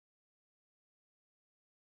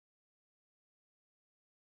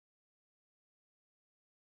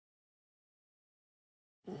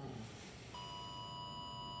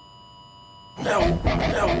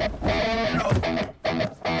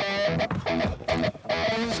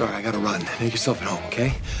Sorry, I gotta run. Make yourself at home,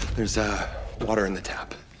 okay? There's, water in the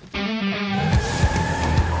tap.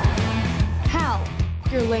 Hal,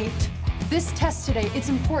 you're late. This test today, it's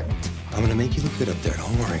important. I'm gonna make you look good up there,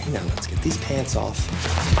 don't worry. Now, let's get these pants off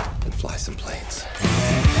and fly some planes.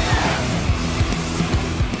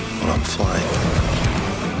 When I'm flying,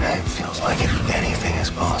 it feels like anything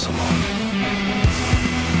is possible.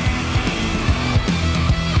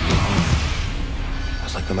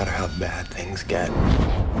 It's like no matter how bad things get,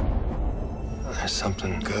 there's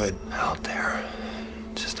something good out there,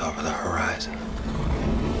 just over the horizon.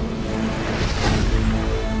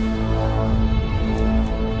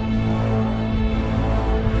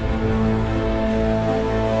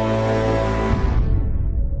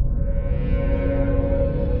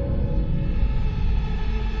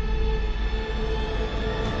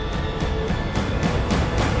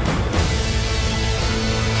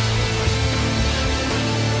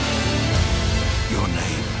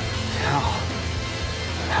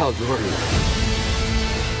 Hal Jordan.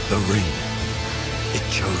 The ring. It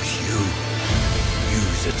chose you.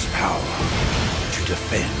 Use its power to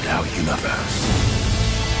defend our universe.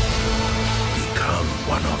 Become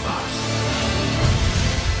one of us.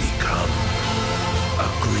 Become a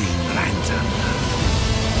Green Lantern.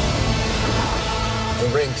 The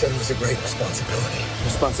ring said it was a great responsibility.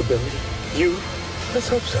 Responsibility? You? Let's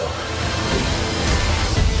hope so.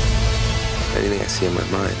 Anything I see in my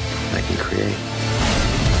mind, I can create.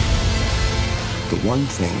 The one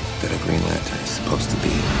thing that a Green Lantern is supposed to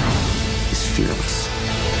be is fearless.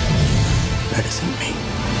 That isn't me.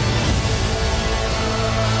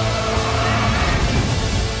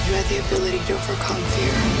 You had the ability to overcome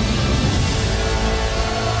fear.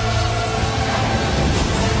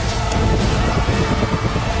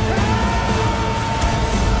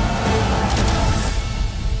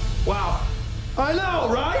 Wow. I know,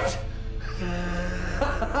 right?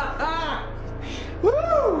 Woo!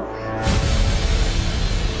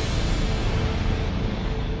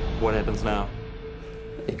 What happens now?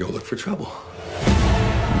 You go look for trouble.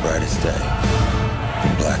 Brightest day,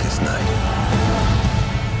 blackest night.